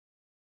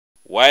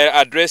While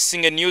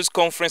addressing a news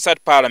conference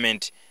at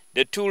Parliament,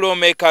 the two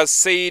lawmakers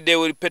say they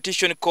will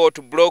petition court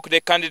to block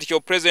the candidature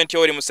of President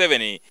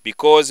Museveni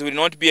because he will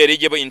not be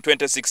eligible in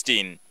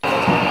 2016.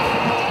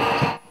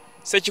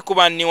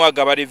 Ssekikubo and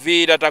Niwagaba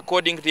revealed that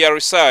according to their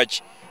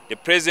research, the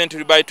president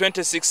will by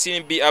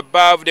 2016 be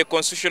above the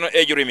constitutional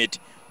age limit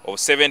of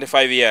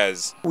 75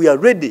 years. We are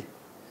ready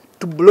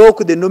to block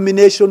the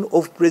nomination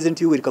of President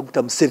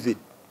Museveni.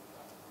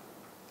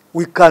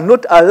 We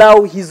cannot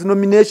allow his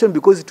nomination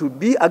because it will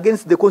be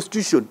against the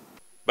constitution.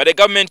 But the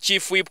government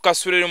chief whip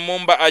Kasule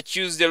Lumumba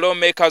accused the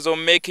lawmakers of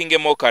making a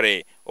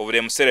mockery of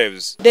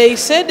themselves. They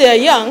say they are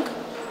young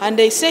and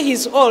they say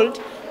he's old.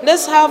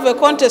 Let's have a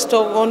contest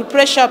on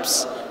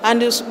press-ups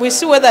and we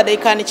see whether they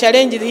can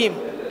challenge him.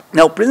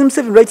 Now, President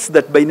Museveni writes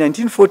that by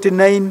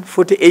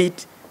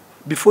 1949-48,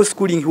 before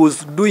schooling, he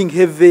was doing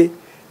heavy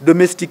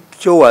domestic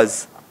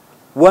chores,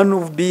 one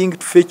of being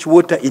to fetch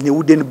water in a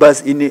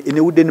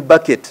wooden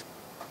bucket.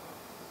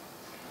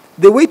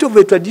 The weight of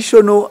a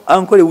traditional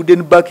a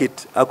wooden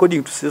bucket,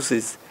 according to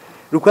sources,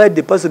 required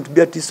the person to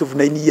be at least of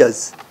 9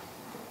 years.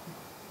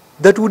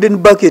 That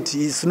wooden bucket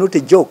is not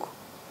a joke.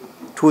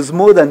 It was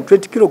more than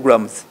 20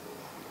 kilograms.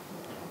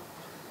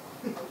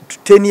 To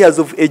 10 years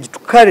of age to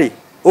carry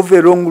over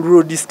a long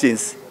road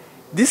distance.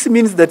 This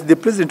means that the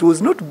president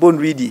was not born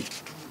ready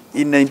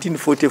in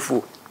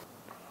 1944.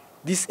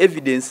 This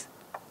evidence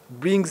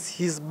brings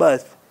his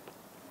birth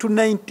to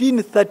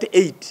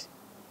 1938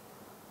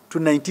 to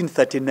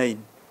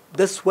 1939.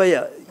 That's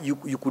why you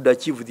could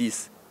achieve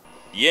this.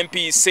 The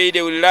MPs say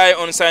they will rely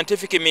on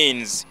scientific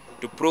means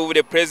to prove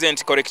the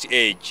president's correct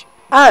age.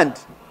 And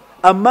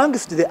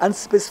amongst the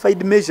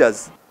unspecified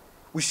measures,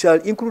 we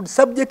shall include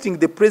subjecting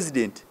the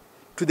president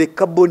to the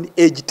carbon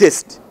age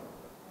test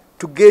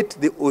to get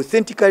the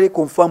authentically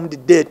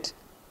confirmed date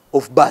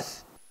of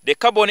birth. The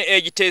carbon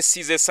age test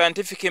is a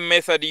scientific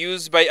method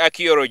used by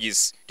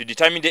archaeologists to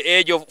determine the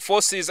age of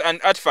fossils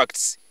and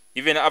artifacts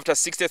even after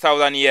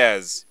 60,000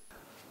 years.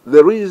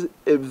 There is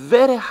a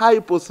very high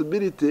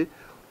possibility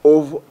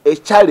of a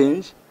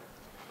challenge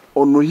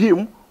on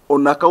him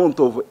on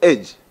account of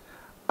age.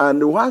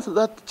 And once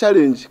that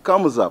challenge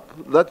comes up,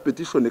 that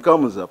petition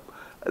comes up,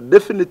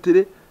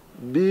 definitely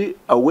be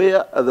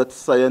aware that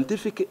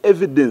scientific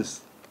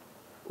evidence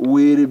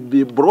will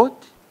be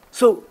brought.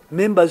 So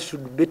members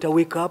should better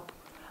wake up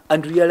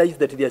and realize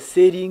that they are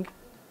selling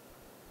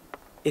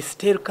a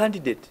stale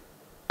candidate.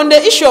 On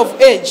the issue of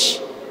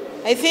age,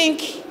 I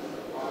think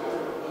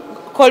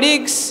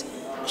colleagues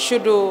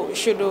should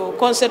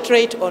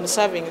concentrate on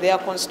serving their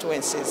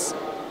constituencies.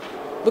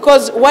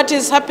 Because what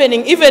is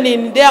happening, even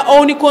in their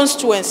own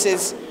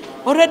constituencies,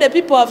 already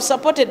people have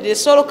supported the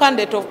solo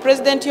candidate of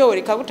President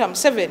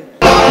Museveni.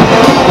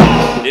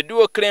 The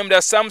duo claimed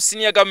that some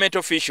senior government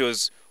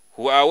officials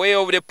who are aware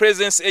of the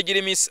president's age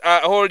limits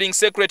are holding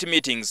secret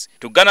meetings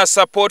to garner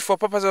support for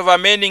purpose of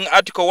amending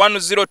Article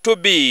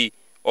 102B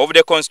of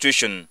the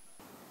Constitution.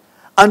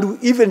 And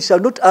we even shall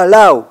not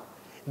allow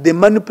the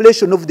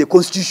manipulation of the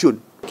Constitution.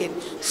 Okay.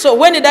 So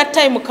when that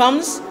time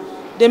comes,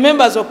 the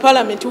members of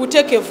Parliament will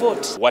take a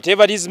vote.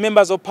 Whatever these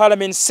members of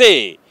Parliament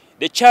say,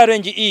 the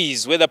challenge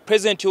is whether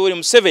President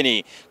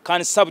Museveni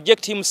can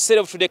subject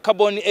himself to the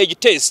carbon age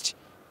test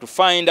to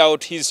find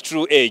out his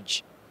true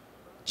age.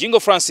 Jingo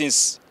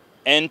Francis,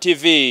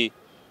 NTV,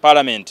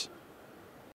 Parliament.